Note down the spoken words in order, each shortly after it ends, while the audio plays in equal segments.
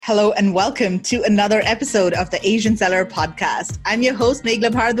Hello and welcome to another episode of the Asian Seller Podcast. I'm your host, Meghla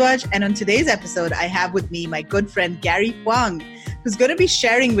Bhardwaj, and on today's episode, I have with me my good friend, Gary Huang, who's going to be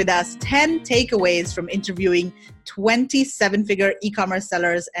sharing with us 10 takeaways from interviewing 20 seven-figure e-commerce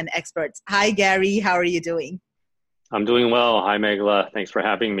sellers and experts. Hi, Gary. How are you doing? I'm doing well. Hi, Meghla. Thanks for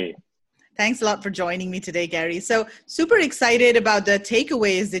having me. Thanks a lot for joining me today, Gary. So super excited about the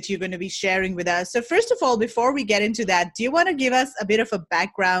takeaways that you're going to be sharing with us. So first of all, before we get into that, do you want to give us a bit of a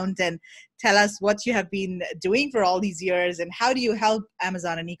background and tell us what you have been doing for all these years and how do you help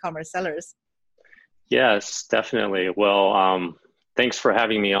Amazon and e-commerce sellers? Yes, definitely. Well, thanks for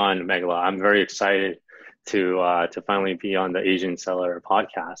having me on, Meghla. I'm very excited to finally be on the Asian Seller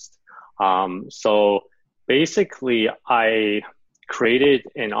Podcast. So basically, I created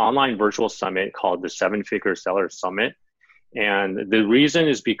an online virtual summit called the Seven Figure Seller Summit. And the reason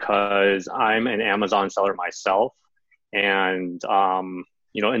is because I'm an Amazon seller myself. And,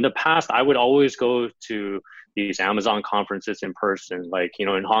 in the past, I would always go to these Amazon conferences in person, like,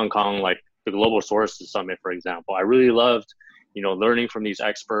 in Hong Kong, like the Global Sources Summit, for example. I really loved, learning from these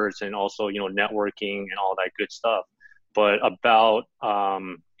experts and also, networking and all that good stuff. But about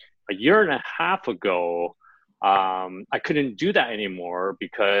a year and a half ago, I couldn't do that anymore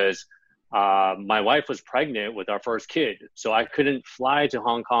because my wife was pregnant with our first kid. So I couldn't fly to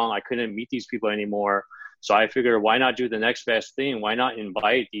Hong Kong. I couldn't meet these people anymore. So I figured, why not do the next best thing? Why not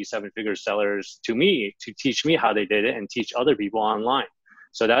invite these seven-figure sellers to me to teach me how they did it and teach other people online?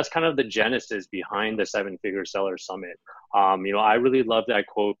 So that's kind of the genesis behind the Seven Figure Seller Summit. I really love that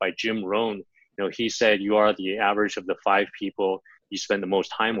quote by Jim Rohn. He said, you are the average of the 5 people you spend the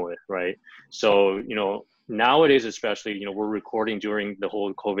most time with, right? So, nowadays, especially, we're recording during the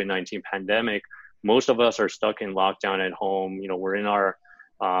whole COVID-19 pandemic. Most of us are stuck in lockdown at home. We're in our,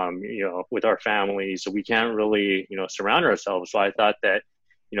 with our families, so we can't really, surround ourselves. So I thought that,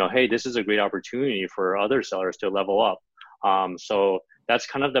 hey, this is a great opportunity for other sellers to level up. So that's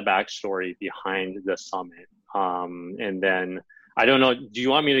kind of the backstory behind the summit. And then I don't know, do you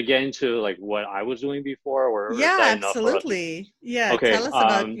want me to get into like what I was doing before? Or yeah, absolutely. Yeah. Okay. Tell us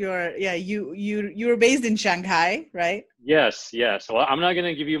about you were based in Shanghai, right? Yes. So I'm not going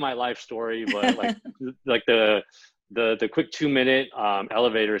to give you my life story, but like the quick 2-minute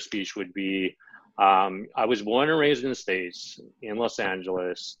elevator speech would be, I was born and raised in the States in Los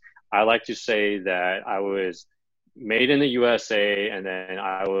Angeles. I like to say that I was made in the USA and then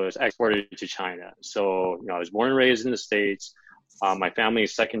I was exported to China. So, I was born and raised in the States. My family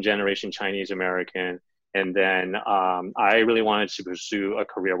is second generation Chinese American. And then I really wanted to pursue a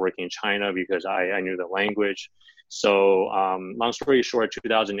career working in China because I knew the language. So long story short,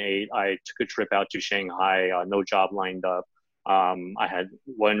 2008, I took a trip out to Shanghai, no job lined up. I had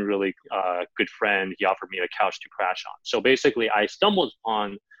one really good friend. He offered me a couch to crash on. So basically, I stumbled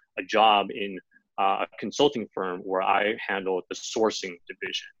upon a job in a consulting firm where I handled the sourcing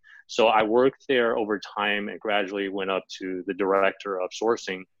division. So I worked there over time and gradually went up to the director of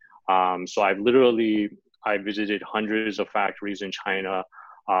sourcing. So I visited hundreds of factories in China.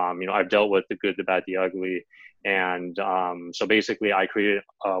 I've dealt with the good, the bad, the ugly. And so basically I created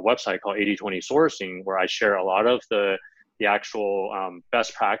a website called 80/20 Sourcing where I share a lot of the actual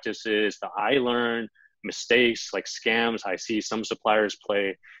best practices that I learned, mistakes like scams I see some suppliers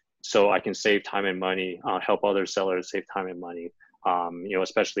play, so I can save time and money, help other sellers save time and money.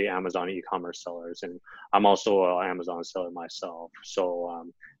 Especially Amazon e-commerce sellers. And I'm also an Amazon seller myself. So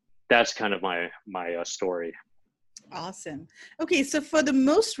that's kind of my story. Awesome. Okay, so for the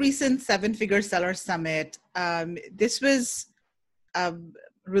most recent Seven Figure Seller Summit, this was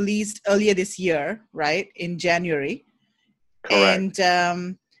released earlier this year, right? In January. Correct.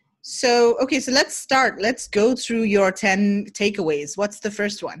 And so let's start. Let's go through your 10 takeaways. What's the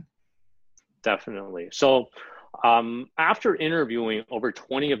first one? Definitely. So after interviewing over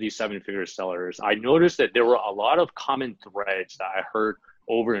 20 of these seven-figure sellers, I noticed that there were a lot of common threads that I heard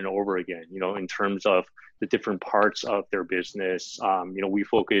over and over again, in terms of the different parts of their business. We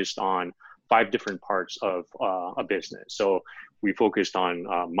focused on 5 different parts of a business. So we focused on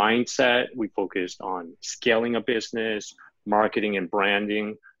mindset, we focused on scaling a business, marketing and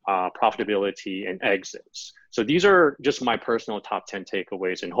branding, profitability, and exits. So these are just my personal top 10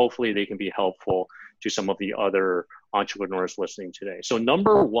 takeaways, and hopefully they can be helpful to some of the other entrepreneurs listening today. So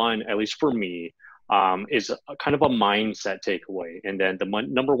number one, at least for me, is kind of a mindset takeaway. And then the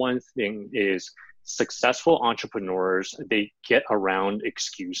number one thing is successful entrepreneurs, they get around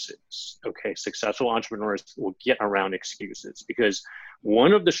excuses. Okay, successful entrepreneurs will get around excuses because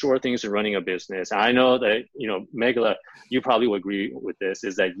one of the sure things in running a business, I know that, Meghala, you probably will agree with this,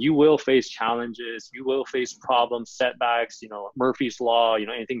 is that you will face challenges, you will face problems, setbacks, Murphy's Law,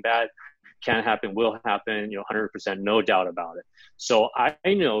 anything bad can happen, will happen, 100%, no doubt about it. So I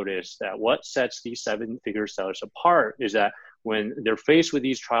noticed that what sets these seven-figure sellers apart is that when they're faced with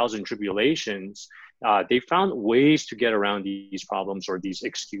these trials and tribulations, they found ways to get around these problems or these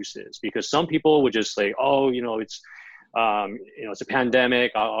excuses. Because some people would just say, oh, it's a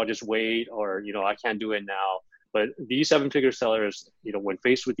pandemic, I'll just wait, or, I can't do it now. But these seven-figure sellers, when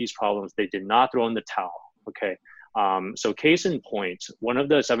faced with these problems, they did not throw in the towel, okay? So case in point, one of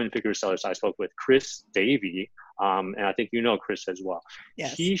the seven-figure sellers I spoke with, Chris Davey, and I think you know Chris as well.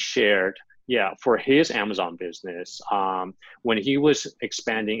 Yes. He shared, for his Amazon business, when he was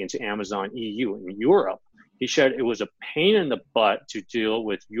expanding into Amazon EU in Europe, he shared it was a pain in the butt to deal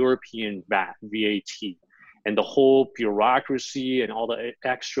with European VAT, and the whole bureaucracy and all the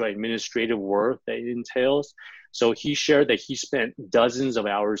extra administrative work that it entails. So he shared that he spent dozens of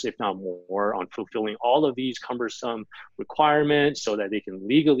hours, if not more, on fulfilling all of these cumbersome requirements so that they can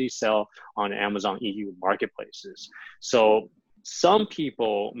legally sell on Amazon EU marketplaces. So some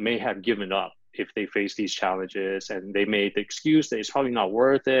people may have given up if they face these challenges and they made the excuse that it's probably not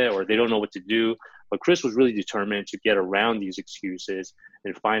worth it or they don't know what to do. But Chris was really determined to get around these excuses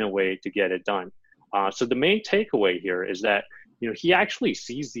and find a way to get it done. So the main takeaway here is that he actually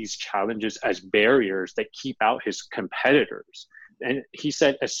sees these challenges as barriers that keep out his competitors. And he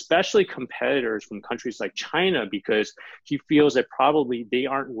said, especially competitors from countries like China, because he feels that probably they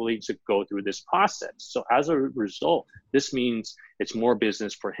aren't willing to go through this process. So as a result, this means it's more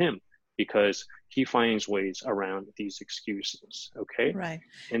business for him because he finds ways around these excuses. Okay. Right.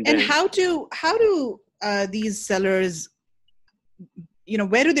 And how do these sellers,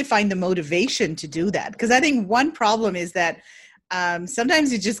 where do they find the motivation to do that? Because I think one problem is that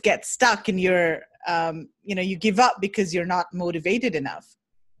sometimes you just get stuck and you're, you give up because you're not motivated enough,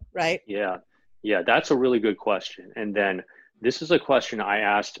 right? Yeah, that's a really good question. And then this is a question I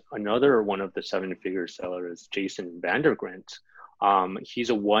asked another one of the seven-figure sellers, Jason Vandergrint. He's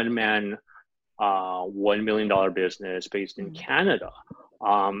a one-man, $1 million business based in Canada.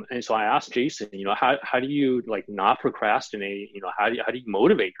 And so I asked Jason, how do you not procrastinate? How do you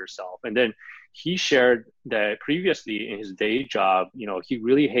motivate yourself? And then he shared that previously in his day job, he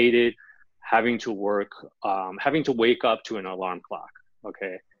really hated having to wake up to an alarm clock.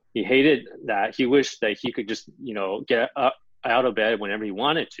 Okay. He hated that. He wished that he could just, get up out of bed whenever he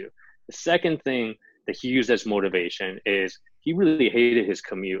wanted to. The second thing that he used as motivation is he really hated his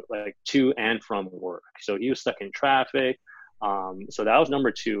commute, to and from work. So he was stuck in traffic. So that was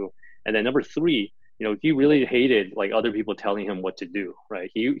number two. And then number three, he really hated other people telling him what to do, right?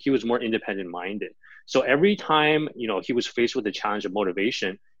 He was more independent minded. So every time, he was faced with the challenge of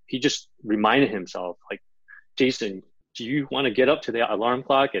motivation, he just reminded himself Jason, do you want to get up to the alarm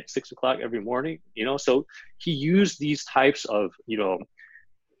clock at 6 o'clock every morning? So he used these types of,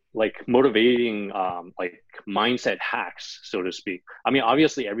 motivating, mindset hacks, so to speak. I mean,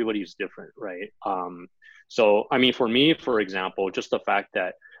 obviously everybody's different, right? So, I mean, for me, for example, just the fact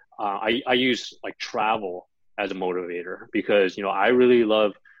that I use travel as a motivator because, I really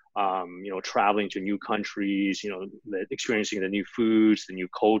love, traveling to new countries, experiencing the new foods, the new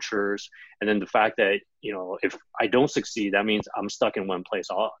cultures. And then the fact that, if I don't succeed, that means I'm stuck in one place.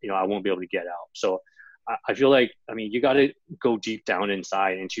 I won't be able to get out. So I feel you got to go deep down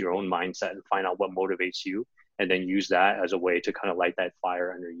inside into your own mindset and find out what motivates you and then use that as a way to kind of light that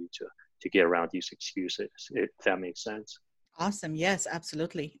fire under you to get around these excuses, if that makes sense. Awesome. Yes,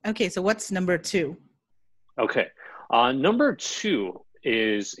 absolutely. Okay. So what's number two? Okay. Number two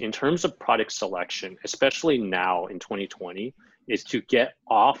is in terms of product selection, especially now in 2020, is to get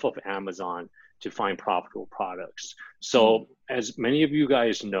off of Amazon to find profitable products. So as many of you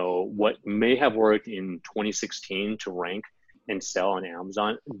guys know, what may have worked in 2016 to rank and sell on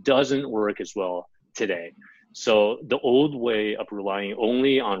Amazon doesn't work as well today. So the old way of relying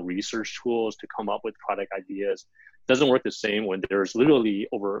only on research tools to come up with product ideas doesn't work the same when there's literally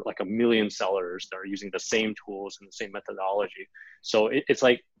over 1 million sellers that are using the same tools and the same methodology. So it's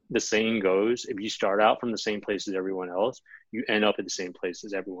like the saying goes, if you start out from the same place as everyone else, you end up at the same place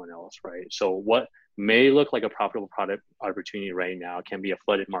as everyone else, right? So what may look like a profitable product opportunity right now can be a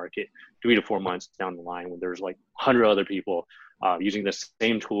flooded market 3 to 4 months down the line when there's 100 other people using the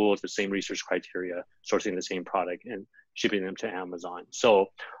same tools, the same research criteria, sourcing the same product and shipping them to Amazon. So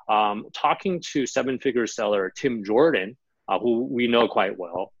talking to seven-figure seller Tim Jordan, who we know quite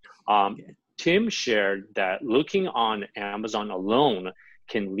well, Tim shared that looking on Amazon alone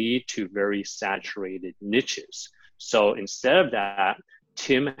can lead to very saturated niches. So instead of that,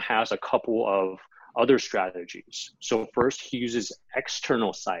 Tim has a couple of other strategies. So first, he uses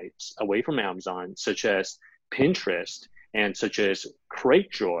external sites away from Amazon, such as Pinterest and such as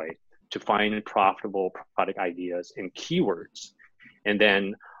Cratejoy, to find profitable product ideas and keywords. And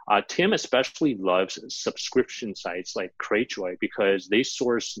then Tim especially loves subscription sites like Cratejoy because they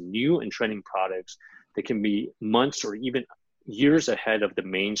source new and trending products that can be months or even years ahead of the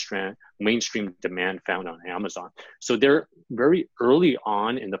mainstream demand found on Amazon. So they're very early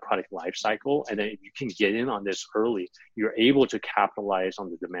on in the product life cycle. And then if you can get in on this early, you're able to capitalize on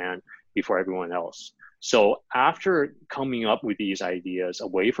the demand before everyone else. So after coming up with these ideas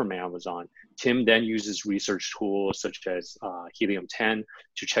away from Amazon, Tim then uses research tools such as Helium 10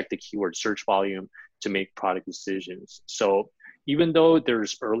 to check the keyword search volume to make product decisions. So even though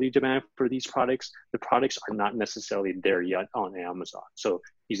there's early demand for these products, the products are not necessarily there yet on Amazon. So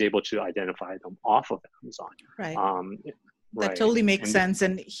he's able to identify them off of Amazon. Right. Right. That totally makes sense.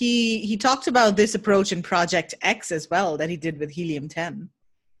 And he talked about this approach in Project X as well that he did with Helium 10.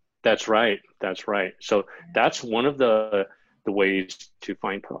 That's right. So that's one of the ways to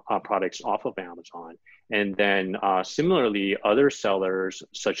find products off of Amazon. And then similarly, other sellers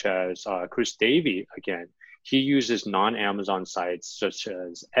such as Chris Davey, again, he uses non-Amazon sites such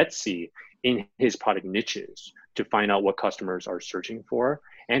as Etsy in his product niches to find out what customers are searching for.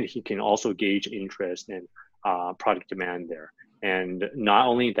 And he can also gauge interest in product demand there. And not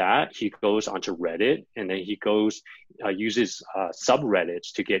only that, he goes onto Reddit and then he uses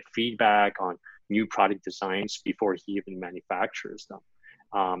subreddits to get feedback on new product designs before he even manufactures them.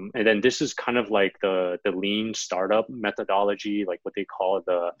 And then this is kind of like the lean startup methodology, like what they call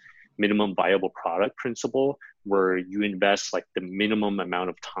the minimum viable product principle, where you invest like the minimum amount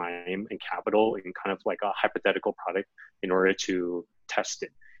of time and capital in kind of like a hypothetical product in order to test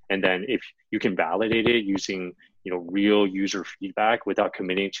it. And then if you can validate it using, real user feedback without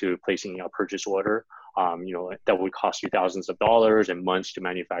committing to placing a purchase order, that would cost you thousands of dollars and months to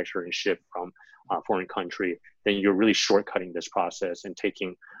manufacture and ship from a foreign country, then you're really shortcutting this process and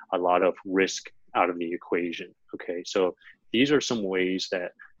taking a lot of risk out of the equation. Okay, so these are some ways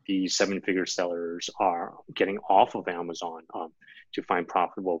that the seven-figure sellers are getting off of Amazon to find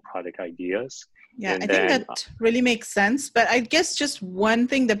profitable product ideas. Yeah, I think that really makes sense. But I guess just one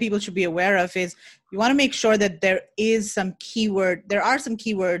thing that people should be aware of is you want to make sure that there are some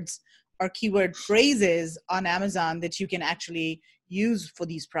keywords or keyword phrases on Amazon that you can actually use for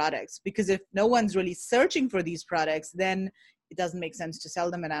these products. Because if no one's really searching for these products, then it doesn't make sense to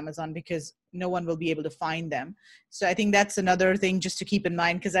sell them on Amazon because no one will be able to find them. So I think that's another thing just to keep in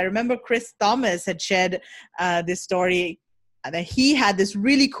mind, because I remember Chris Thomas had shared this story that he had this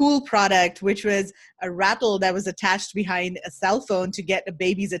really cool product, which was a rattle that was attached behind a cell phone to get a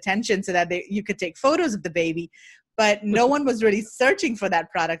baby's attention so that you could take photos of the baby. But no one was really searching for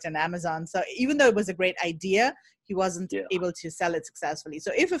that product on Amazon. So even though it was a great idea, he wasn't able to sell it successfully.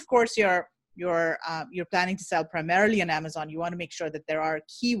 So if, of course, you're planning to sell primarily on Amazon, you want to make sure that there are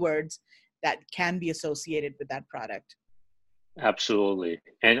keywords that can be associated with that product. Absolutely.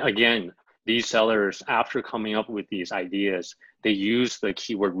 And again, these sellers, after coming up with these ideas, they use the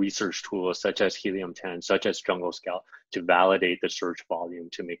keyword research tools such as Helium 10, such as Jungle Scout, to validate the search volume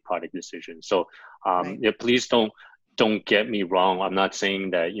to make product decisions. So please don't get me wrong. I'm not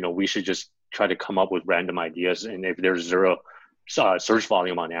saying that we should just try to come up with random ideas, and if there's zero search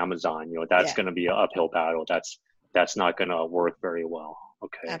volume on Amazon, that's going to be an uphill battle. That's not going to work very well.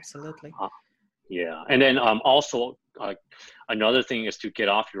 Okay. Absolutely. And then also another thing is to get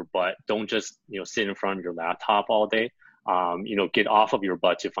off your butt. Don't just sit in front of your laptop all day. Get off of your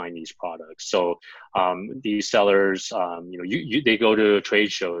butt to find these products. So these sellers, they go to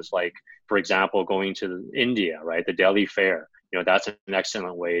trade shows, like for example, going to India, right? The Delhi Fair. That's an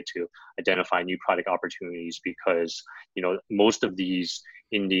excellent way to identify new product opportunities because, most of these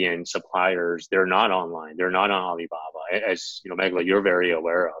Indian suppliers, they're not online. They're not on Alibaba, as, Megla, you're very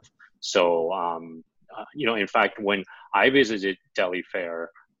aware of. So, in fact, when I visited Delhi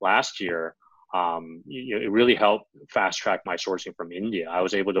Fair last year, it really helped fast track my sourcing from India. I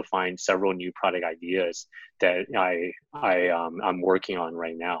was able to find several new product ideas that I'm working on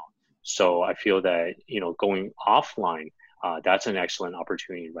right now. So I feel that, going offline, that's an excellent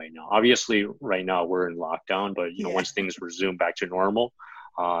opportunity right now. Obviously, right now we're in lockdown, but once things resume back to normal,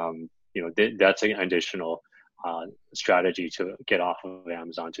 that's an additional strategy to get off of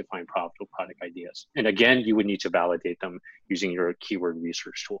Amazon to find profitable product ideas. And again, you would need to validate them using your keyword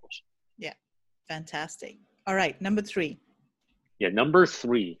research tools. Yeah, fantastic. All right, number 3. Yeah, number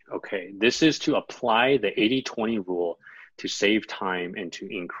three, okay, this is to apply the 80/20 rule to save time and to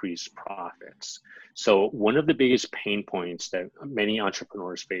increase profits. So one of the biggest pain points that many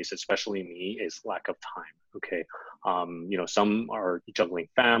entrepreneurs face, especially me, is lack of time. Okay, some are juggling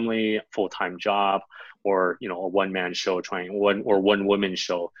family, full-time job, or a one-man show one woman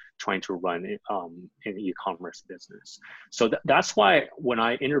show trying to run an e-commerce business. So that's why when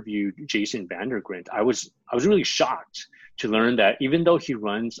I interviewed Jason Vandergrint, I was really shocked to learn that even though he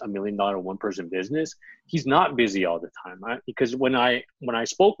runs $1 million one-person business, he's not busy all the time. Because when I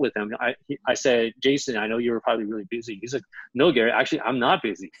spoke with him, I said, Jason, I know you're probably really busy. He's like, no, Gary, actually, I'm not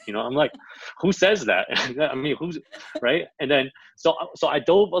busy. I'm like, who says that? I mean, who's right? And then so I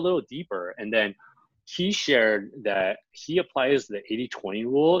dove a little deeper, and then he shared that he applies the 80/20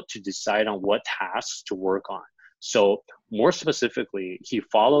 rule to decide on what tasks to work on. So more specifically, he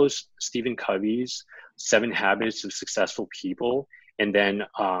follows Stephen Covey's 7 Habits of Successful People. And then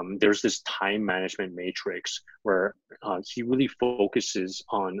there's this time management matrix where he really focuses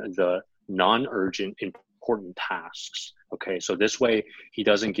on the non-urgent, important tasks. Okay, so this way he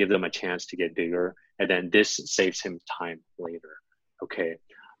doesn't give them a chance to get bigger. And then this saves him time later. Okay.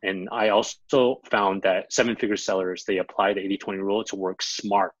 And I also found that 7-figure sellers, they apply the 80/20 rule to work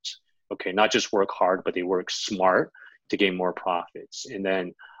smart. Okay, not just work hard, but they work smart to gain more profits. And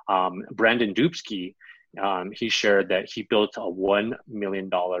then Brandon Dubsky, he shared that he built a $1 million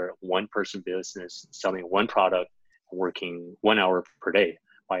one-person business selling one product, working 1 hour per day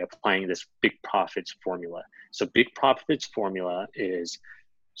by applying this big profits formula. So big profits formula is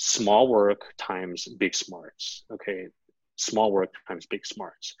small work times big smarts. Okay, small work times big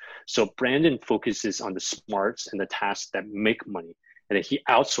smarts. So Brandon focuses on the smarts and the tasks that make money, and then he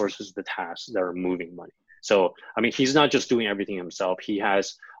outsources the tasks that are moving money. So, I mean, he's not just doing everything himself. He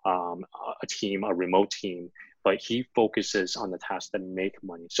has a team, a remote team, but he focuses on the tasks that make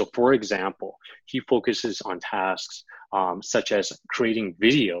money. So for example, he focuses on tasks such as creating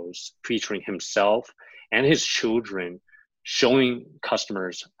videos featuring himself and his children, showing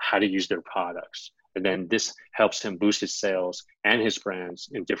customers how to use their products. And then this helps him boost his sales and his brands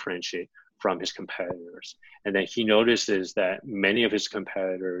and differentiate from his competitors. And then he notices that many of his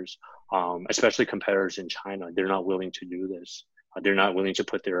competitors, especially competitors in China, they're not willing to do this. They're not willing to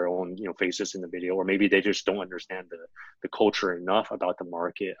put their own faces in the video, or maybe they just don't understand the culture enough about the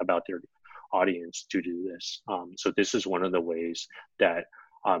market, about their audience to do this. So this is one of the ways that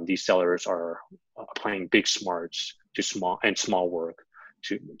these sellers are applying big smarts to small work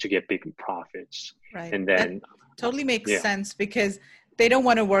to get big profits. Right. And then that totally makes sense, because they don't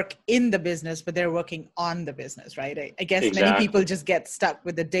want to work in the business, but they're working on the business, right? I guess Exactly. Many people just get stuck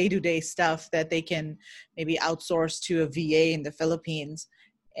with the day-to-day stuff that they can maybe outsource to a VA in the Philippines,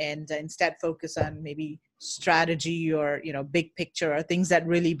 and instead focus on maybe strategy or, big picture, or things that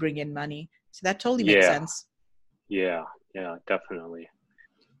really bring in money. So that totally makes sense. Yeah, definitely.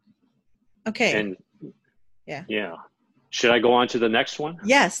 Okay. And yeah. Should I go on to the next one?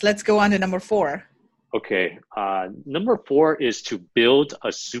 Yes, let's go on to number 4. Okay, number 4 is to build a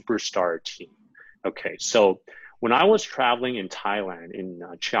superstar team. Okay, so when I was traveling in Thailand, in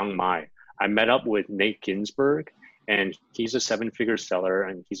Chiang Mai, I met up with Nate Ginsburg, and he's a 7-figure seller,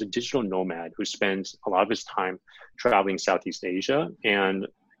 and he's a digital nomad who spends a lot of his time traveling Southeast Asia, and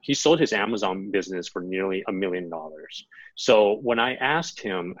he sold his Amazon business for nearly $1 million. So when I asked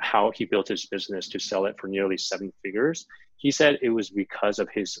him how he built his business to sell it for nearly 7 figures, he said it was because of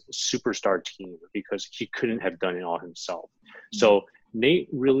his superstar team, because he couldn't have done it all himself. So Nate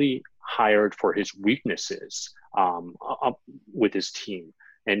really hired for his weaknesses with his team.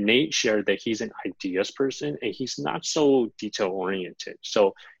 And Nate shared that he's an ideas person and he's not so detail oriented.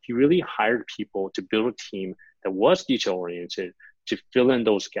 So he really hired people to build a team that was detail oriented to fill in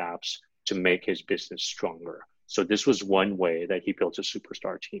those gaps to make his business stronger. So this was one way that he built a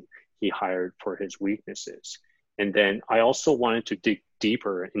superstar team. He hired for his weaknesses. And then I also wanted to dig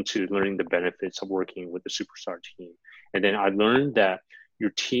deeper into learning the benefits of working with the superstar team. And then I learned that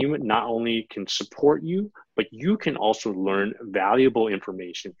your team not only can support you, but you can also learn valuable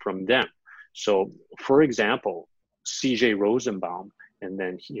information from them. So for example, CJ Rosenbaum, and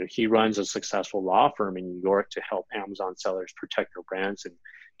then he runs a successful law firm in New York to help Amazon sellers protect their brands and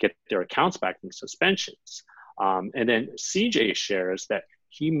get their accounts back from suspensions. And then CJ shares that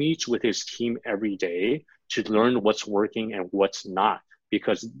he meets with his team every day to learn what's working and what's not,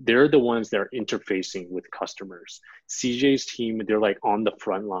 because they're the ones that are interfacing with customers. CJ's team, they're like on the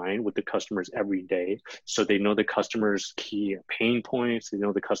front line with the customers every day. So they know the customer's key pain points, they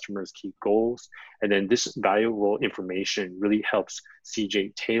know the customer's key goals. And then this valuable information really helps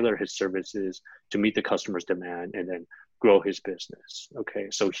CJ tailor his services to meet the customer's demand and then grow his business. Okay,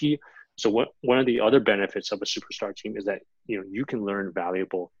 one of the other benefits of a superstar team is that you can learn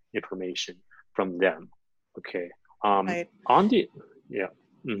valuable information from them. Okay, Right. on the yeah.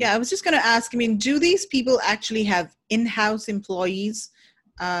 Mm-hmm. Yeah, I was just going to ask, I mean, do these people actually have in-house employees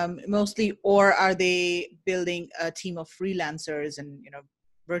mostly, or are they building a team of freelancers and,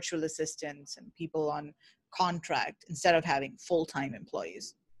 virtual assistants and people on contract instead of having full-time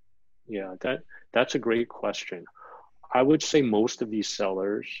employees? Yeah, that's a great question. I would say most of these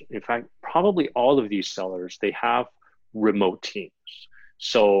sellers, in fact, probably all of these sellers, they have remote teams.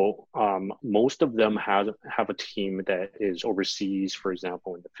 So most of them have a team that is overseas, for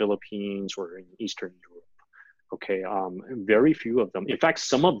example, in the Philippines or in Eastern Europe. Okay, very few of them. In fact,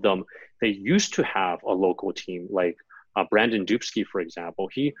 some of them, they used to have a local team, like Brandon Dubsky, for example.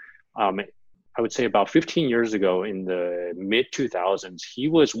 I would say about 15 years ago in the mid 2000s, he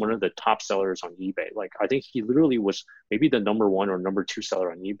was one of the top sellers on eBay. Like, I think he literally was maybe the number one or number two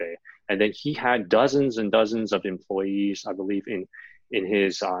seller on eBay. And then he had dozens and dozens of employees, I believe, in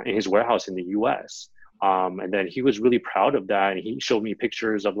his warehouse in the US. And then he was really proud of that. And he showed me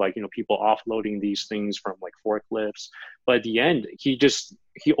pictures of people offloading these things from like forklifts. But at the end, he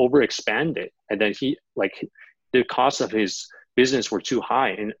overexpanded. And then the costs of his business were too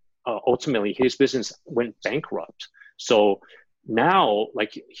high. And ultimately his business went bankrupt. So now,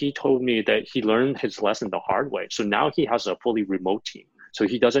 he told me that he learned his lesson the hard way. So now he has a fully remote team. So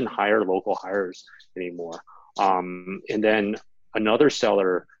he doesn't hire local hires anymore. And then another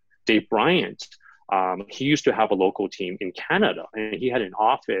seller, Dave Bryant, he used to have a local team in Canada and he had an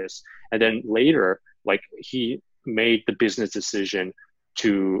office. And then later, he made the business decision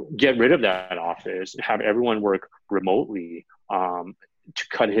to get rid of that office, have everyone work remotely, to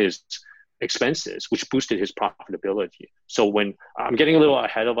cut his expenses, which boosted his profitability. So when I'm getting a little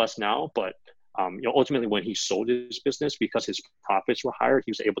ahead of us now, but ultimately when he sold his business, because his profits were higher,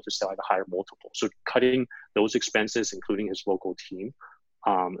 he was able to sell at a higher multiple. So cutting those expenses, including his local team,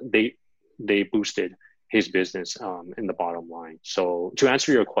 they boosted his business in the bottom line. So to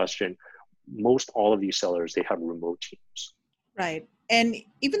answer your question, most all of these sellers, they have remote teams. Right. And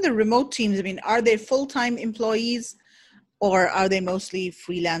even the remote teams, I mean, are they full-time employees or are they mostly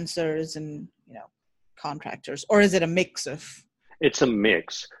freelancers and, contractors? Or is it a mix of? It's a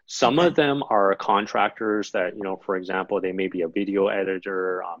mix. Some of them are contractors that, for example, they may be a video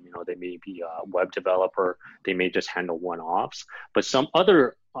editor, they may be a web developer, they may just handle one-offs. But some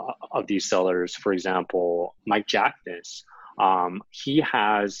other of these sellers, for example, Mike Jackness, he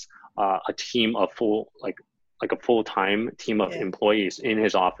has a team of a full-time team of employees in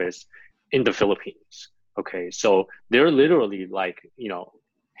his office in the Philippines. Okay, so they're literally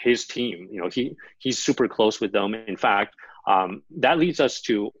his team. He's super close with them. In fact, that leads us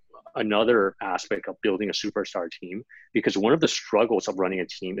to another aspect of building a superstar team, because one of the struggles of running a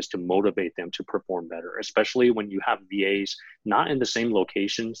team is to motivate them to perform better, especially when you have VAs not in the same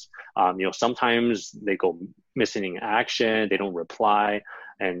locations. Sometimes they go missing in action, they don't reply,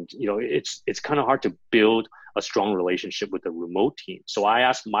 and it's kind of hard to build a strong relationship with the remote team. So I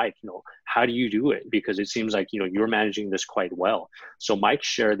asked Mike, how do you do it? Because it seems like you're managing this quite well. So Mike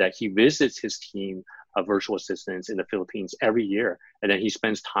shared that he visits his team of virtual assistants in the Philippines every year, and then he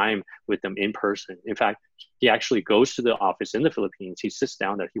spends time with them in person. In fact, he actually goes to the office in the Philippines, he sits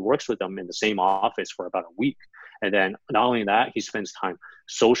down there, he works with them in the same office for about a week. And then not only that, he spends time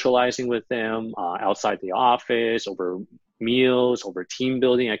socializing with them outside the office, over meals, over team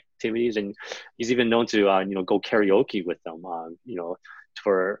building activities, and he's even known to go karaoke with them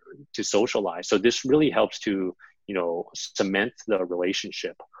to socialize. So this really helps to cement the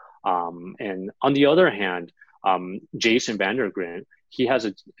relationship. And on the other hand, Jason Vandergren, he has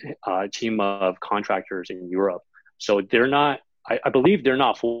a team of contractors in Europe. So they're not, I believe they're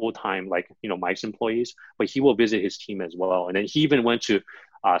not full-time like Mike's employees, but he will visit his team as well. And then he even went to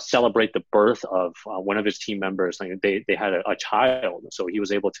celebrate the birth of one of his team members. They had a child, so he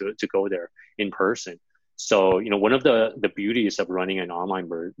was able to go there in person. So one of the beauties of running an online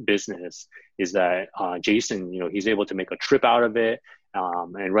business is that Jason, he's able to make a trip out of it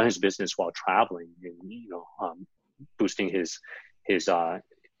and run his business while traveling, and boosting his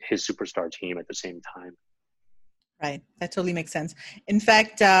superstar team at the same time. Right. That totally makes sense. In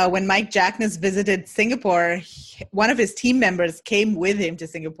fact, when Mike Jackness visited Singapore, one of his team members came with him to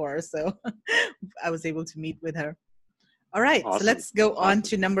Singapore. So I was able to meet with her. All right. Awesome. So let's go on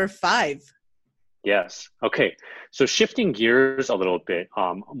to number 5. Yes. Okay. So shifting gears a little bit,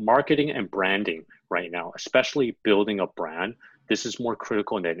 marketing and branding right now, especially building a brand, this is more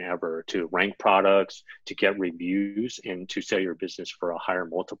critical than ever to rank products, to get reviews, and to sell your business for a higher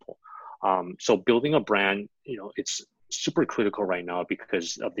multiple. So building a brand, it's super critical right now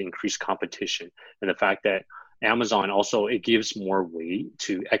because of the increased competition and the fact that Amazon also, it gives more weight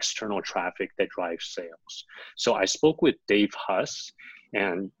to external traffic that drives sales. So I spoke with Dave Huss,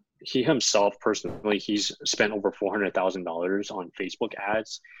 and he himself personally, he's spent over $400,000 on Facebook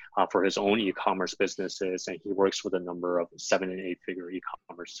ads for his own e-commerce businesses, and he works with a number of 7 and 8 figure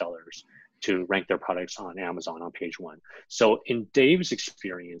e-commerce sellers to rank their products on Amazon on page one. So in Dave's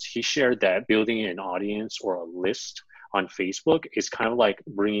experience, he shared that building an audience or a list on Facebook is kind of like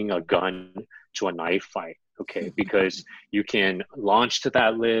bringing a gun to a knife fight, okay? Because you can launch to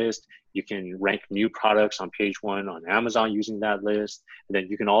that list, you can rank new products on page one on Amazon using that list, and then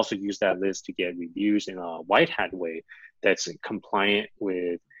you can also use that list to get reviews in a white hat way that's compliant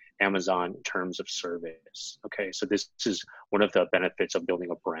with Amazon terms of service, okay? So this is one of the benefits of building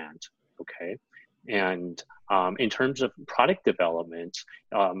a brand, okay? And in terms of product development,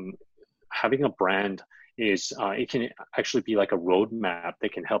 having a brand is it can actually be like a roadmap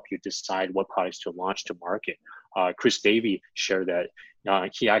that can help you decide what products to launch to market. Chris Davey shared that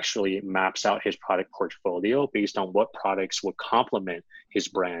he actually maps out his product portfolio based on what products would complement his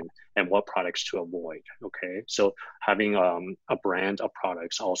brand and what products to avoid. Okay, so having a brand of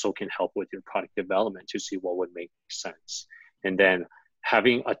products also can help with your product development to see what would make sense. And then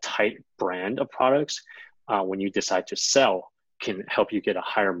having a tight brand of products when you decide to sell can help you get a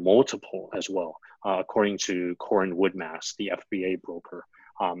higher multiple as well. According to Corin Woodmass, the FBA broker,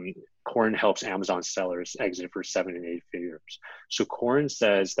 Corin helps Amazon sellers exit for 7 and 8 figures. So Corin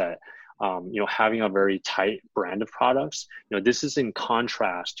says that having a very tight brand of products, this is in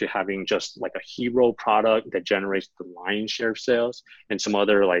contrast to having just like a hero product that generates the lion's share of sales and some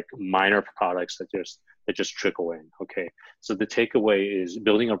other like minor products that just trickle in. Okay, so the takeaway is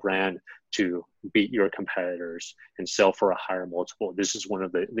building a brand to beat your competitors and sell for a higher multiple. This is one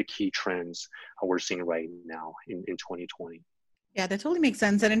of the key trends we're seeing right now in 2020. Yeah, that totally makes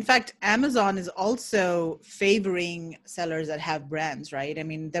sense. And in fact, Amazon is also favoring sellers that have brands, right? I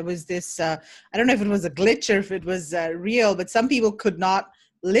mean, there was this, I don't know if it was a glitch or if it was real, but some people could not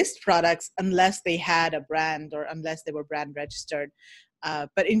list products unless they had a brand or unless they were brand registered.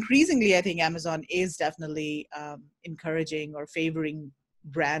 But increasingly, I think Amazon is definitely encouraging or favoring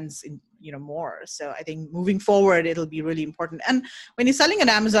brands in more. So I think moving forward, it'll be really important. And when you're selling on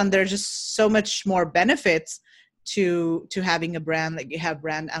Amazon, there's just so much more benefits to having a brand. Like you have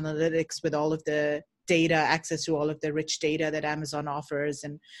brand analytics with all of the data, access to all of the rich data that Amazon offers,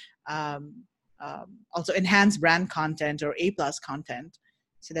 and also enhanced brand content or A+ content.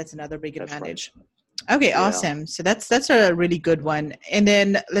 So that's another big advantage. Right. Okay, yeah. Awesome. So that's a really good one. And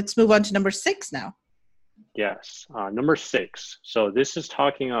then let's move on to number 6 now. Yes, number 6. So this is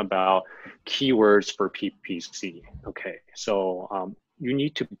talking about keywords for PPC. Okay, so you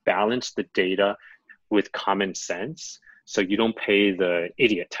need to balance the data with common sense, so you don't pay the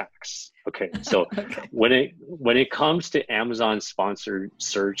idiot tax. Okay, so okay. When it comes to Amazon sponsored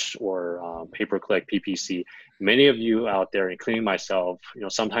search or pay-per-click PPC, many of you out there, including myself,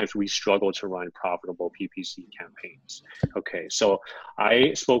 sometimes we struggle to run profitable PPC campaigns. Okay, so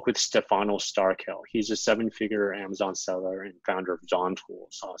I spoke with Stefano Starkel. He's a 7-figure Amazon seller and founder of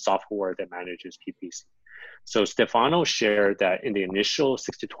ZonTools, software that manages PPC. So Stefano shared that in the initial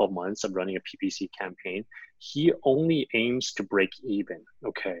 6 to 12 months of running a PPC campaign, he only aims to break even,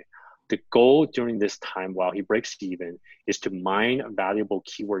 okay? The goal during this time while he breaks even is to mine valuable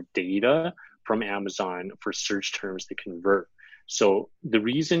keyword data from Amazon for search terms that convert. So the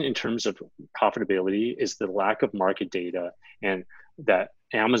reason in terms of profitability is the lack of market data and that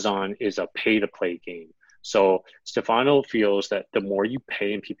Amazon is a pay-to-play game. So Stefano feels that the more you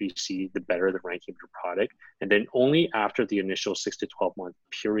pay in PPC, the better the ranking of your product. And then only after the initial 6 to 12 month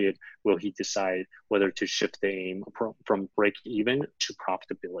period will he decide whether to shift the aim from break even to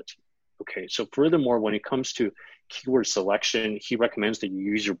profitability. Okay, so furthermore, when it comes to keyword selection, he recommends that you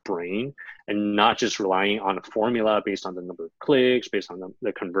use your brain and not just relying on a formula based on the number of clicks, based on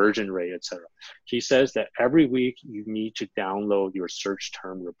the conversion rate, etc. He says that every week you need to download your search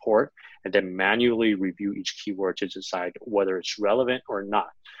term report and then manually review each keyword to decide whether it's relevant or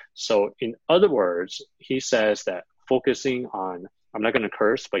not. So in other words, he says that focusing on, I'm not going to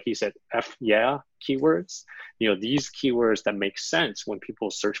curse, but he said F yeah keywords, these keywords that make sense when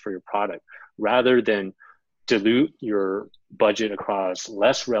people search for your product, rather than dilute your budget across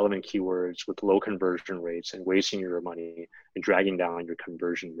less relevant keywords with low conversion rates and wasting your money and dragging down your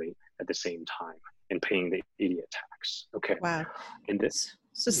conversion rate at the same time and paying the idiot tax. Okay. Wow. And this.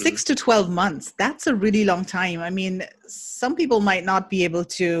 So 6 to 12 months, that's a really long time. I mean, some people might not be able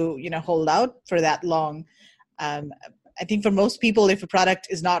to, hold out for that long. I think for most people, if a product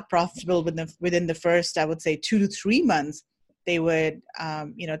is not profitable within the first, I would say 2 to 3 months, they would,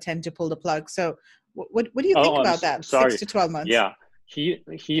 tend to pull the plug. So what do you think about that? Sorry. 6 to 12 months. Yeah.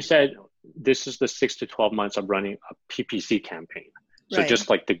 He said this is the 6 to 12 months of running a PPC campaign. So Right. just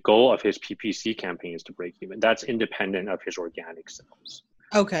like the goal of his PPC campaign is to break even. That's independent of his organic sales.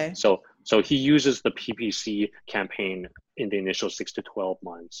 Okay. So he uses the PPC campaign in the initial 6 to 12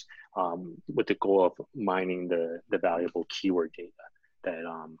 months with the goal of mining the valuable keyword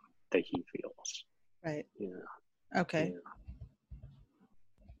data that he feels. Right. Yeah. Okay. Yeah.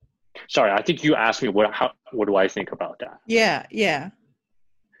 Sorry, I think you asked me what do I think about that? Yeah.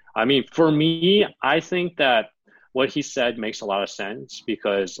 I mean, for me, I think that what he said makes a lot of sense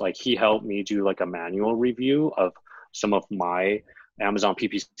because like he helped me do like a manual review of some of my Amazon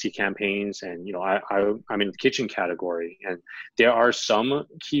PPC campaigns, and I'm in the kitchen category, and there are some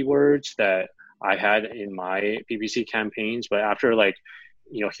keywords that I had in my PPC campaigns, but after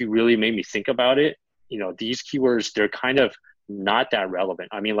he really made me think about it. These keywords, they're kind of not that relevant.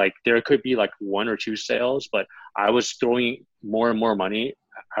 I mean, like there could be like 1 or 2 sales, but I was throwing more and more money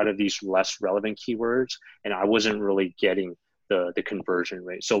out of these less relevant keywords, and I wasn't really getting the conversion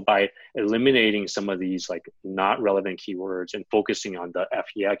rate. So by eliminating some of these like not relevant keywords and focusing on the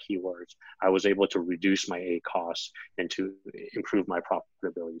FEA keywords, I was able to reduce my A costs and to improve my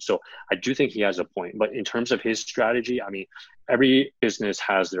profitability. So I do think he has a point, but in terms of his strategy, I mean, every business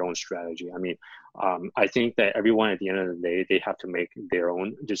has their own strategy. I mean, I think that everyone at the end of the day, they have to make their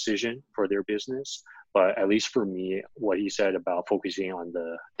own decision for their business. But at least for me, what he said about focusing on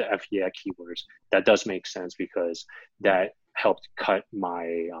the FEA keywords, that does make sense because that helped cut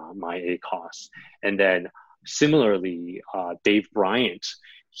my my A costs. And then similarly, Dave Bryant,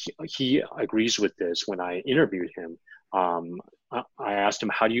 he agrees with this. When I interviewed him, I asked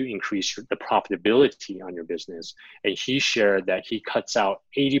him, how do you increase the profitability on your business? And he shared that he cuts out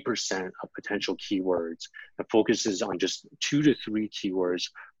 80% of potential keywords and focuses on just 2 to 3 keywords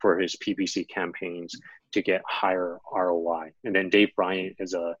for his PPC campaigns to get higher ROI. And then Dave Bryant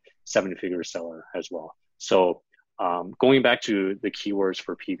is a 7-figure seller as well. So going back to the keywords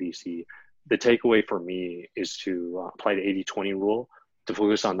for PPC, the takeaway for me is to apply the 80-20 rule to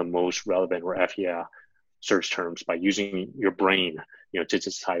focus on the most relevant or FEA search terms by using your brain, to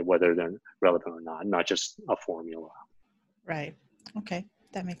decide whether they're relevant or not just a formula. Right. Okay.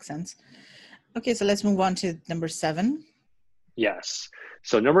 That makes sense. Okay. So let's move on to number 7. Yes.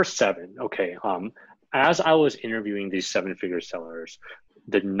 So number 7. Okay. As I was interviewing these 7-figure sellers,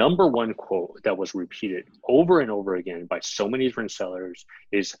 the number one quote that was repeated over and over again by so many different sellers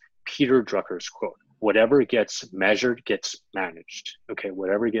is Peter Drucker's quote: whatever gets measured gets managed. Okay.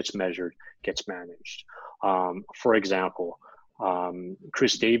 Whatever gets measured gets managed. For example,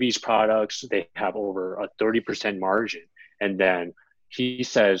 Chris Davies products, they have over a 30% margin. And then he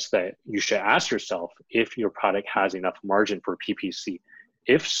says that you should ask yourself if your product has enough margin for PPC.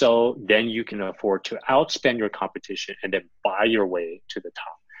 If so, then you can afford to outspend your competition and then buy your way to the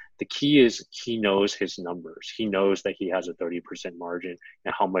top. The key is he knows his numbers. He knows that he has a 30% margin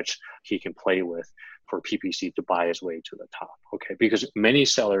and how much he can play with for PPC to buy his way to the top. Okay, because many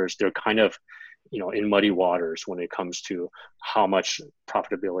sellers, they're kind of, in muddy waters when it comes to how much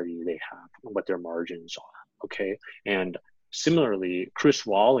profitability they have and what their margins are. Okay, and similarly, Chris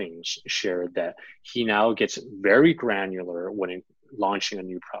Rawlings shared that he now gets very granular when launching a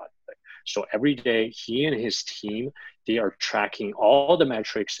new product. So every day, he and his team, they are tracking all the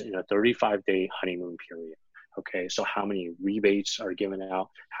metrics in a 35-day honeymoon period. Okay, so how many rebates are given out,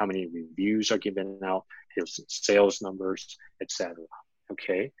 how many reviews are given out, his sales numbers, etc.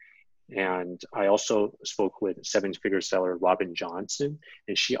 Okay, and I also spoke with 7-figure seller Robin Johnson,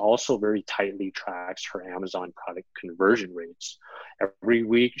 and she also very tightly tracks her Amazon product conversion rates. Every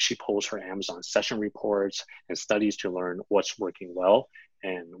week, she pulls her Amazon session reports and studies to learn what's working well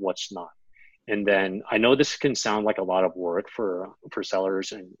and what's not. And then I know this can sound like a lot of work for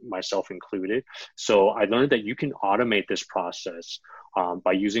sellers and myself included. So I learned that you can automate this process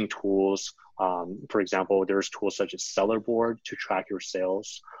by using tools. For example, there's tools such as Sellerboard to track your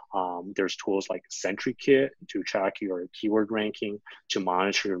sales. There's tools like SentryKit to track your keyword ranking, to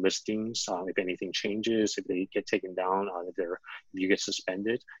monitor your listings. If anything changes, if they get taken down, if you get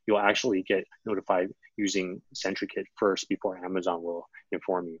suspended, you'll actually get notified using SentryKit first before Amazon will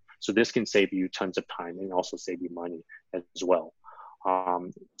inform you. So this can save you tons of time and also save you money as well.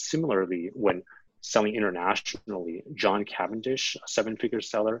 Similarly, when selling internationally, John Cavendish, a 7-figure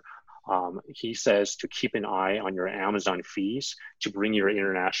seller, he says to keep an eye on your Amazon fees to bring your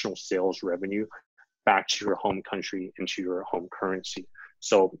international sales revenue back to your home country into your home currency.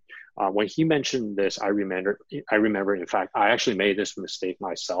 So when he mentioned this, I remember, in fact, I actually made this mistake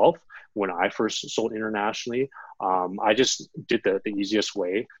myself when I first sold internationally. I just did the easiest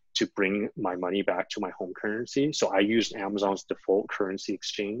way to bring my money back to my home currency. So I used Amazon's default currency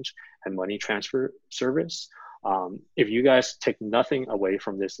exchange and money transfer service. If you guys take nothing away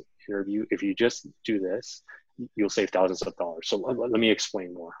from this interview, if you just do this, you'll save thousands of dollars. So let me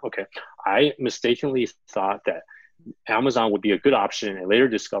explain more. Okay. I mistakenly thought that Amazon would be a good option and later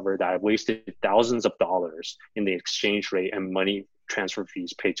discovered that I wasted thousands of dollars in the exchange rate and money transfer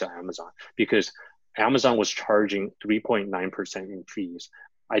fees paid to Amazon because Amazon was charging 3.9% in fees.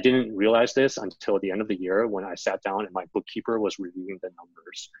 I didn't realize this until the end of the year when I sat down and my bookkeeper was reviewing the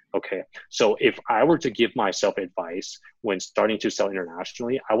numbers. Okay, so if I were to give myself advice when starting to sell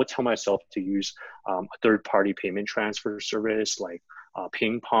internationally, I would tell myself to use a third-party payment transfer service like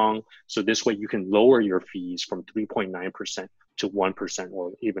Ping Pong. So this way you can lower your fees from 3.9% to 1%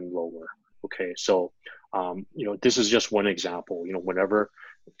 or even lower. Okay, so this is just one example. Whatever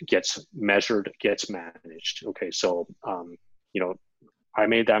gets measured gets managed. Okay, so I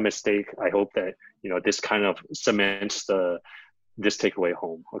made that mistake. I hope that this kind of cements this takeaway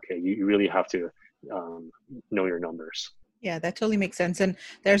home. Okay, you really have to know your numbers. Yeah, that totally makes sense. And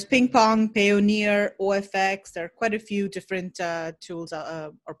there's Ping Pong, Payoneer, OFX. There are quite a few different tools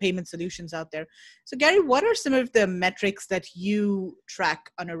or payment solutions out there. So Gary, what are some of the metrics that you track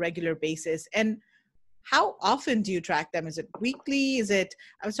on a regular basis? And how often do you track them? Is it weekly? I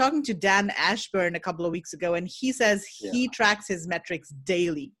was talking to Dan Ashburn a couple of weeks ago, and he says he tracks his metrics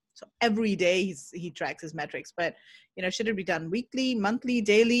daily. So every day he tracks his metrics, but should it be done weekly, monthly,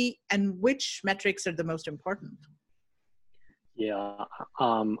 daily? And which metrics are the most important? Yeah,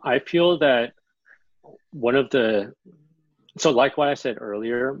 I feel that so like what I said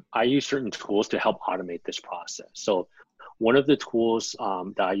earlier, I use certain tools to help automate this process. So one of the tools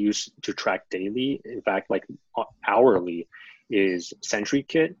that I use to track daily, in fact, like hourly, is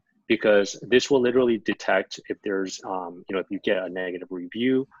SentryKit, because this will literally detect if there's, if you get a negative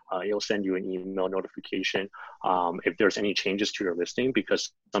review, it'll send you an email notification if there's any changes to your listing,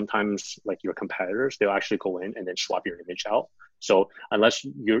 because sometimes like your competitors, they'll actually go in and then swap your image out. So unless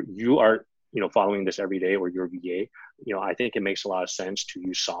you are following this every day or your VA, I think it makes a lot of sense to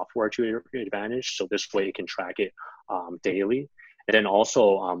use software to your advantage. So this way it can track it daily. And then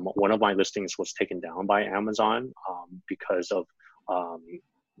also one of my listings was taken down by Amazon because of,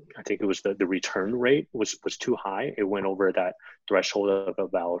 I think it was the return rate was too high. It went over that threshold of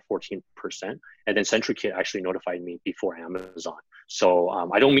about 14%. And then SentryKit actually notified me before Amazon. So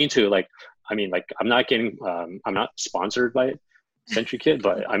I don't mean to I'm not sponsored by SentryKit,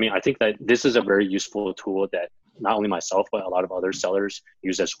 but I think that this is a very useful tool that not only myself, but a lot of other sellers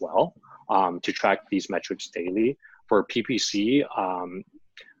use as well to track these metrics daily. For PPC,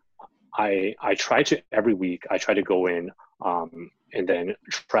 I try to every week, I try to go in and then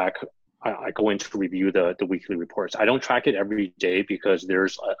track. I go in to review the weekly reports. I don't track it every day because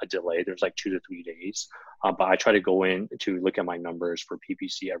there's a delay. There's like 2 to 3 days, but I try to go in to look at my numbers for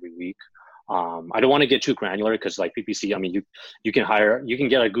PPC every week. I don't want to get too granular because like PPC, you can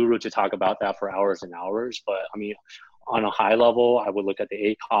get a guru to talk about that for hours and hours. But on a high level, I would look at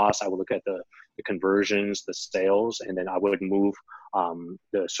the ACoS, I would look at the conversions, the sales, and then I would move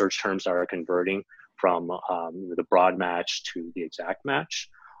the search terms that are converting from the broad match to the exact match.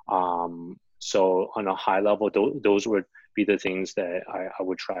 So on a high level, those would be the things that I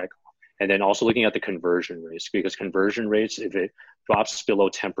would track. And then also looking at the conversion rates, because conversion rates, if it drops below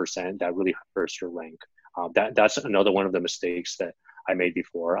 10%, that really hurts your rank. That's another one of the mistakes that I made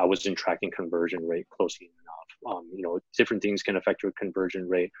before. I wasn't tracking conversion rate closely enough. Different things can affect your conversion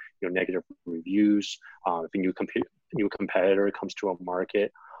rate, negative reviews, if a new competitor comes to a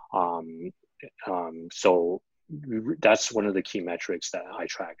market. So that's one of the key metrics that I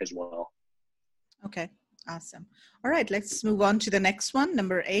track as well. Okay, awesome. All right, let's move on to the next one,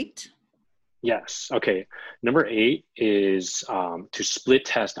 number 8. Yes. Okay. Number 8 is to split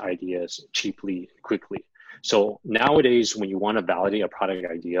test ideas cheaply, quickly. So nowadays, when you want to validate a product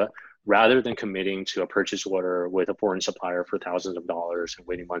idea, rather than committing to a purchase order with a foreign supplier for thousands of dollars and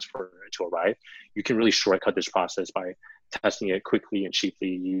waiting months for it to arrive, you can really shortcut this process by testing it quickly and cheaply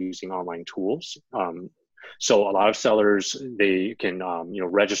using online tools. So a lot of sellers, they can,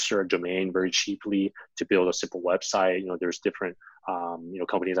 register a domain very cheaply to build a simple website. There's different,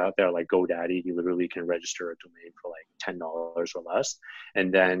 companies out there like GoDaddy. You literally can register a domain for like $10 or less.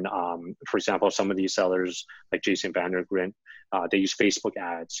 And then, for example, some of these sellers like Jason Vandergrind, they use Facebook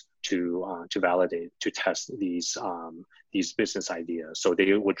ads to validate, to test these business ideas. So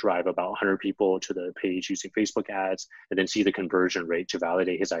they would drive about 100 people to the page using Facebook ads, and then see the conversion rate to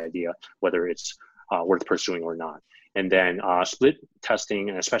validate his idea, whether it's worth pursuing or not. And then split testing,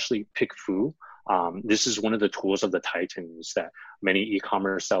 and especially PickFu. This is one of the tools of the Titans that many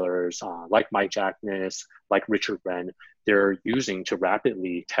e-commerce sellers like Mike Jackness, like Richard Wren, they're using to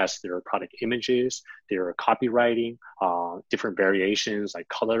rapidly test their product images, their copywriting, different variations like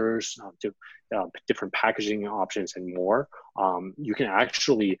colors, different packaging options, and more. You can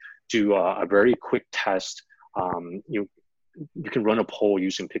actually do a very quick test. You can run a poll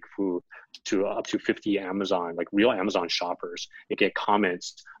using PickFu to up to 50 Amazon, like real Amazon shoppers, and get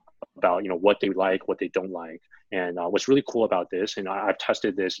comments about what they like, what they don't like. And what's really cool about this, and I've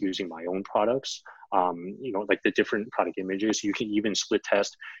tested this using my own products, like the different product images. You can even split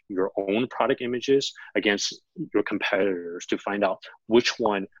test your own product images against your competitors to find out which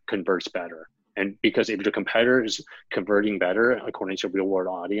one converts better. And because if your competitor is converting better according to real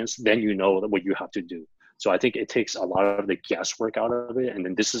world audience, then you know what you have to do. So I think it takes a lot of the guesswork out of it. And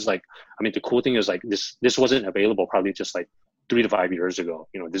then this is like, the cool thing is like this wasn't available probably just like 3 to 5 years ago.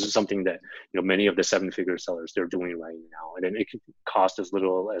 This is something that, many of the 7-figure sellers, they're doing right now. And then it can cost as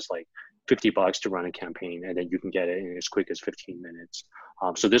little as like $50 to run a campaign, and then you can get it in as quick as 15 minutes.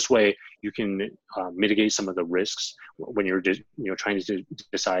 So this way you can mitigate some of the risks when you're trying to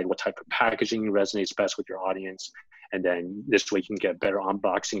decide what type of packaging resonates best with your audience. And then this way you can get better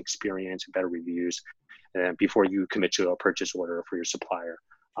unboxing experience and better reviews, and before you commit to a purchase order for your supplier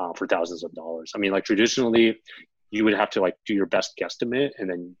for thousands of dollars. Like traditionally, you would have to like do your best guesstimate, and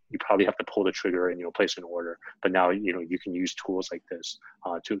then you probably have to pull the trigger and place an order. But now you can use tools like this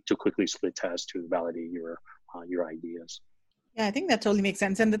to quickly split test, to validate your ideas. Yeah, I think that totally makes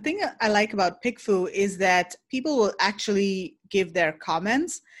sense. And the thing I like about PickFu is that people will actually give their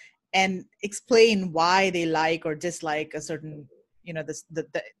comments and explain why they like or dislike a certain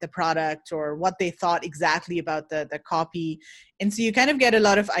the product, or what they thought exactly about the copy. And so you kind of get a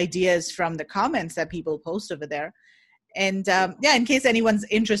lot of ideas from the comments that people post over there. And in case anyone's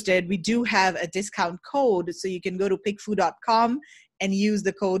interested, we do have a discount code. So you can go to pickfu.com and use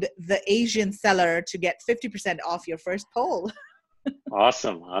the code TheAsianSeller to get 50% off your first poll.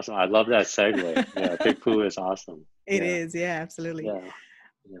 Awesome. I love that segue. Yeah, PickFu is awesome. It is. Yeah, absolutely. Yeah.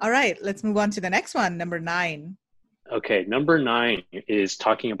 All right, let's move on to the next one, number 9. Okay, number 9 is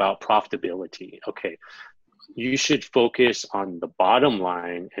talking about profitability. Okay, you should focus on the bottom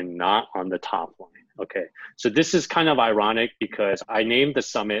line and not on the top line. Okay, so this is kind of ironic because I named the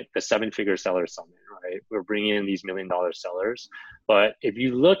summit the 7-figure seller summit, right? We're bringing in these $1 million sellers. But if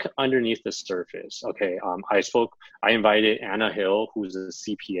you look underneath the surface, okay, I invited Anna Hill, who's a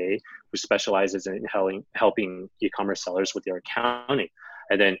CPA who specializes in helping e-commerce sellers with their accounting.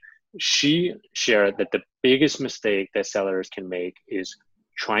 And then she shared that the biggest mistake that sellers can make is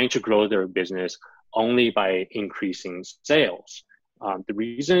trying to grow their business only by increasing sales. The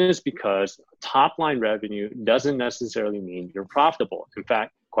reason is because top line revenue doesn't necessarily mean you're profitable. In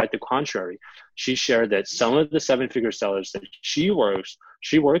fact, quite the contrary. She shared that some of the 7-figure sellers that she works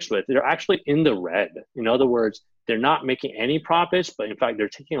with, they're actually in the red. In other words, they're not making any profits, but in fact, they're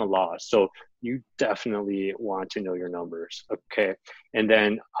taking a loss. So you definitely want to know your numbers, okay? And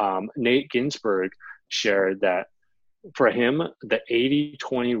then Nate Ginsburg shared that for him, the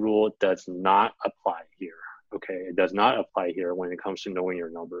 80-20 rule does not apply here, okay? It does not apply here when it comes to knowing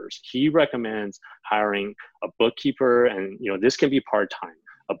your numbers. He recommends hiring a bookkeeper, and this can be part-time,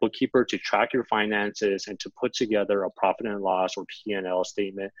 a bookkeeper to track your finances and to put together a profit and loss or P&L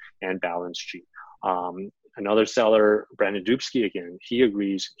statement and balance sheet. Another seller, Brandon Dubsky, again, he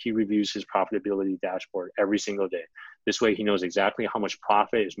agrees. He reviews his profitability dashboard every single day. This way, he knows exactly how much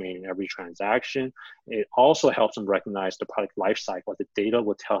profit is made in every transaction. It also helps him recognize the product life cycle. The data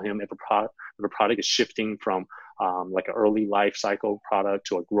will tell him if a product is shifting from like an early life cycle product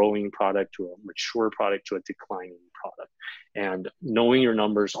to a growing product to a mature product to a declining product. And knowing your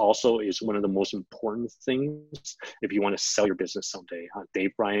numbers also is one of the most important things if you want to sell your business someday.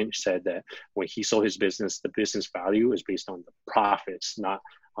 Dave Bryant said that when he sold his business, the business value is based on the profits, not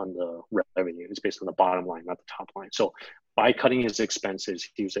on the revenue. It's based on the bottom line, not the top line. So by cutting his expenses,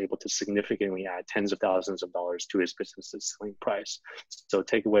 he was able to significantly add tens of thousands of dollars to his business's selling price. So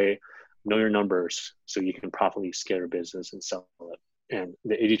take away, know your numbers so you can properly scale your business and sell it. And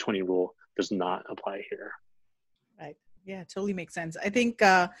the 80-20 rule does not apply here. Right. Yeah, totally makes sense. I think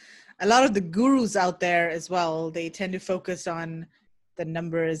a lot of the gurus out there as well, they tend to focus on the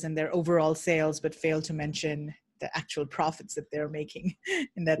numbers and their overall sales, but fail to mention the actual profits that they're making.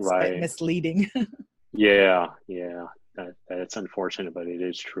 And that's a bit Right. misleading. Yeah. That's unfortunate, but it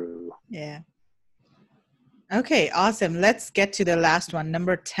is true. Yeah. Okay, awesome. Let's get to the last one,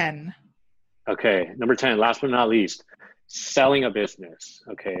 number 10. Okay, number 10, last but not least, selling a business.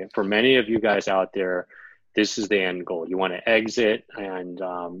 Okay, for many of you guys out there, this is the end goal. You want to exit, and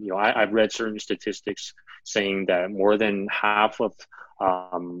I've read certain statistics saying that more than half of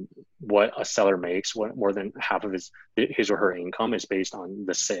what a seller makes, more than half of his or her income is based on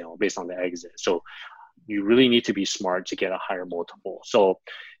the sale, based on the exit. So you really need to be smart to get a higher multiple. So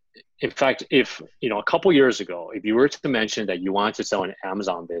in fact, if, a couple years ago, if you were to mention that you wanted to sell an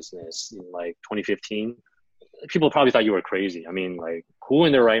Amazon business in like 2015, people probably thought you were crazy. I mean, like, who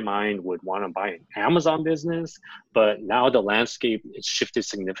in their right mind would want to buy an Amazon business? But now the landscape has shifted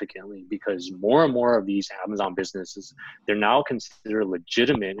significantly, because more and more of these Amazon businesses, they're now considered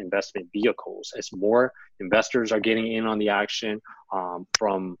legitimate investment vehicles, as more investors are getting in on the action,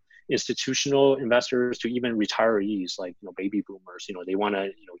 from institutional investors to even retirees, like baby boomers. They want to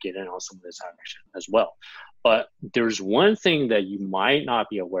get in on some of this action as well. But there's one thing that you might not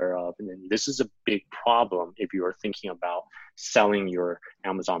be aware of, and then this is a big problem if you are thinking about selling your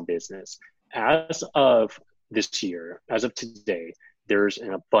Amazon business. As of this year, as of today, there's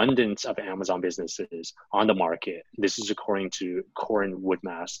an abundance of Amazon businesses on the market. This is according to Corin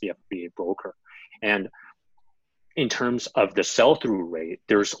Woodmass, the FBA broker. And in terms of the sell-through rate,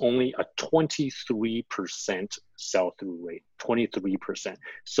 there's only a 23% sell-through rate, 23%.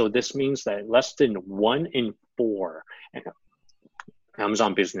 So this means that less than 1 in 4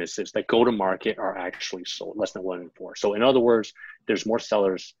 Amazon businesses that go to market are actually sold, less than 1 in 4. So in other words, there's more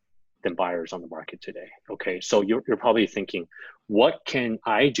sellers than buyers on the market today. Okay, so you're probably thinking, what can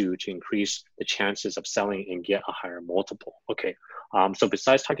I do to increase the chances of selling and get a higher multiple? Okay, so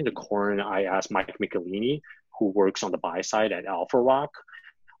besides talking to Corin, I asked Mike Michelini, who works on the buy side at Alpha Rock,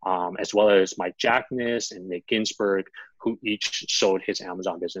 as well as Mike Jackness and Nick Ginsburg, who each sold his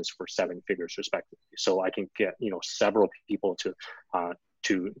Amazon business for 7 figures respectively. So I can get several people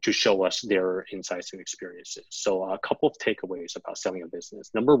to show us their insights and experiences. So a couple of takeaways about selling a business.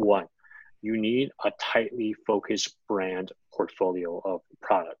 Number 1, you need a tightly focused brand portfolio of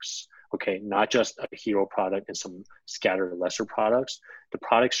products. Okay, not just a hero product and some scattered lesser products. The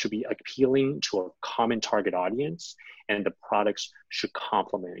products should be appealing to a common target audience, and the products should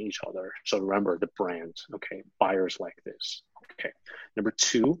complement each other. So remember the brand, okay, buyers like this. Okay, number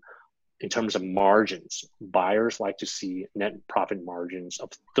 2, in terms of margins, buyers like to see net profit margins of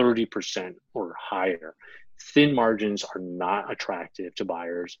 30% or higher. Thin margins are not attractive to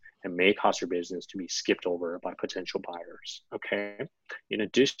buyers and may cause your business to be skipped over by potential buyers, okay? In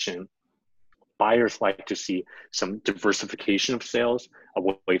addition, buyers like to see some diversification of sales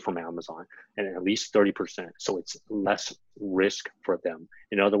away from Amazon, and at least 30%, so it's less risk for them.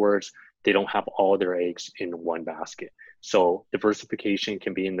 In other words, they don't have all their eggs in one basket. So diversification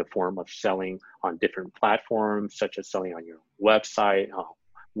can be in the form of selling on different platforms, such as selling on your website,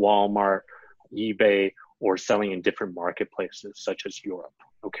 Walmart, eBay, or selling in different marketplaces, such as Europe,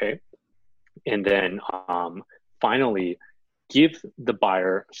 okay? And then finally, give the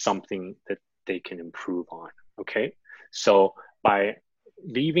buyer something that they can improve on, okay? So by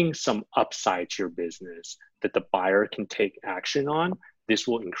leaving some upside to your business that the buyer can take action on, this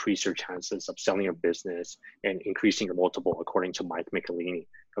will increase your chances of selling your business and increasing your multiple, according to Mike Michelini.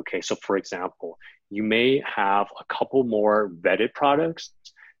 Okay, so for example, you may have a couple more vetted products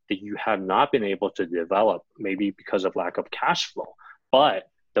that you have not been able to develop, maybe because of lack of cash flow, but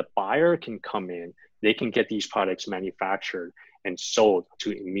the buyer can come in, they can get these products manufactured and sold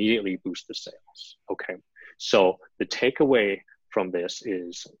to immediately boost the sales, okay? So the takeaway from this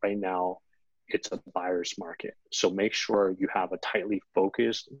is right now, it's a buyer's market. So make sure you have a tightly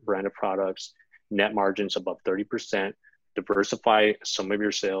focused brand of products, net margins above 30%, diversify some of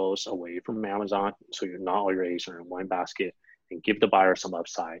your sales away from Amazon so you're not all your eggs are in one basket, and give the buyer some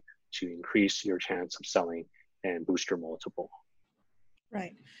upside to increase your chance of selling and boost your multiple.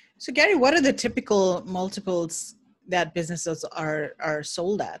 Right. So Gary, what are the typical multiples that businesses are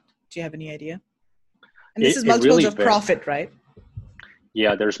sold at? Do you have any idea? And this is multiples really of profit, right?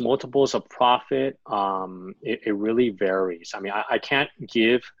 Yeah, there's multiples of profit. It really varies. I mean, I can't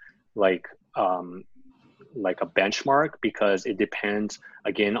give like a benchmark because it depends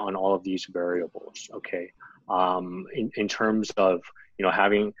again on all of these variables. Okay, in terms of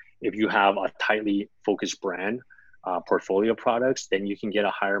having, if you have a tightly focused brand, portfolio products, then you can get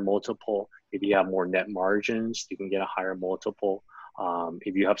a higher multiple. If you have more net margins, you can get a higher multiple.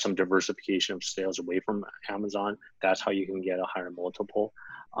 If you have some diversification of sales away from Amazon, that's how you can get a higher multiple.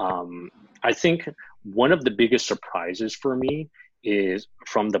 I think one of the biggest surprises for me is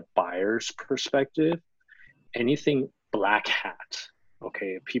from the buyer's perspective, anything black hat.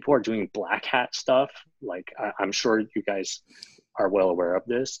 Okay, people are doing black hat stuff. Like I'm sure you guys are well aware of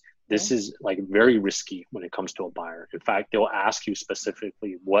this. This is like very risky when it comes to a buyer. In fact, they'll ask you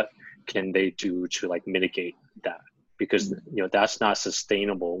specifically what can they do to like mitigate that, because that's not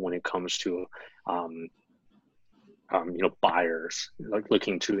sustainable when it comes to buyers like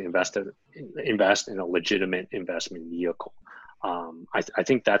looking to invest in a legitimate investment vehicle. I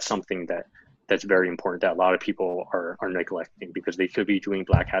think that's something that's very important that a lot of people are neglecting, because they could be doing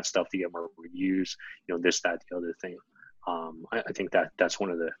black hat stuff to get more reviews, this, that, the other thing. I think that's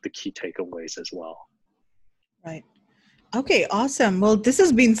one of the key takeaways as well. Right. Okay, awesome. Well, this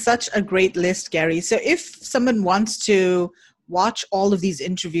has been such a great list, Gary. So if someone wants to watch all of these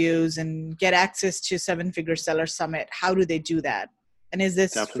interviews and get access to Seven Figure Seller Summit, how do they do that? And is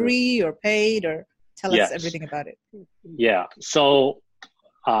this free or paid, or tell us everything about it? Yeah. So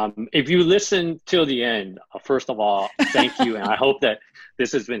if you listen till the end, first of all, thank you. And I hope that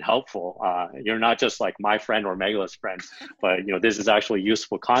this has been helpful. You're not just like my friend or Megala's friend, but this is actually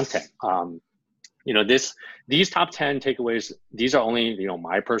useful content. These top 10 takeaways, these are only,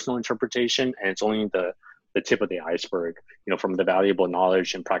 my personal interpretation, and it's only the tip of the iceberg, from the valuable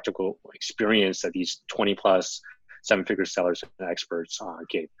knowledge and practical experience that these 20 plus seven-figure sellers and experts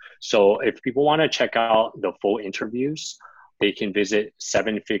gave. So if people want to check out the full interviews, they can visit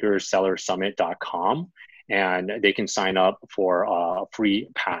sevenfiguresellersummit.com, and they can sign up for a free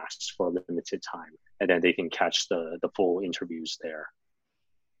pass for a limited time. And then they can catch the full interviews there.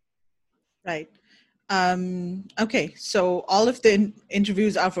 Right. Okay. So all of the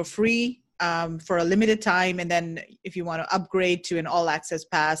interviews are for free for a limited time. And then if you want to upgrade to an all access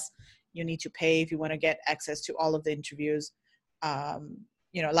pass, you need to pay if you want to get access to all of the interviews,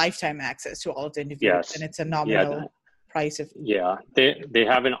 lifetime access to all of the interviews. Yes. And it's a nominal price of they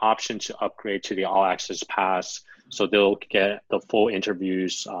have an option to upgrade to the all access pass, so they'll get the full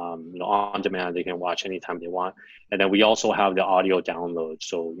interviews on demand. They can watch anytime they want. And then we also have the audio download,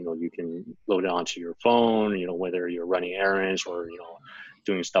 so you can load it onto your phone, whether you're running errands or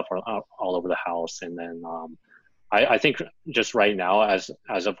doing stuff all over the house. And then I think just right now, as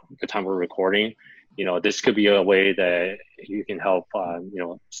of the time we're recording, this could be a way that you can help,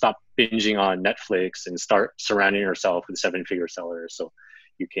 stop binging on Netflix and start surrounding yourself with seven-figure sellers so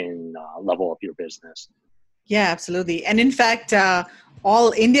you can level up your business. Yeah, absolutely. And in fact,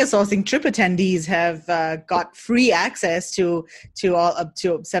 all India Sourcing Trip attendees have got free access to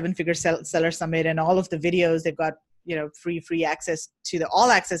Seven Figure Seller Summit, and all of the videos. They've got free access to the all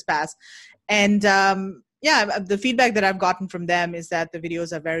access pass. And the feedback that I've gotten from them is that the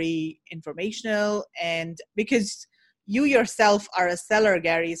videos are very informational, and because you yourself are a seller,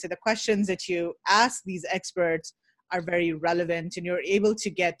 Gary, so the questions that you ask these experts are very relevant, and you're able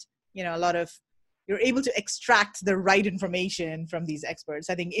to get, you're able to extract the right information from these experts.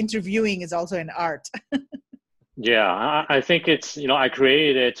 I think interviewing is also an art. Yeah, I think it's, I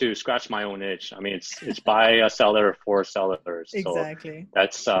created it to scratch my own itch. I mean, it's by a seller for sellers. Exactly.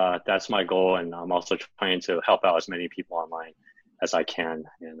 So that's my goal. And I'm also trying to help out as many people online as I can.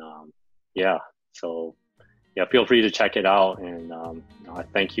 And feel free to check it out. And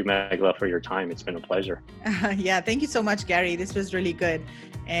thank you, Megala, for your time. It's been a pleasure. Thank you so much, Gary. This was really good.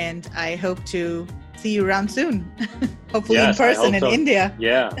 And I hope to see you around soon. Hopefully in person in India.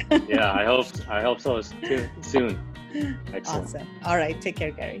 I hope so too, soon. Excellent. Awesome. All right. Take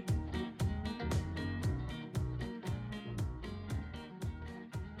care, Gary.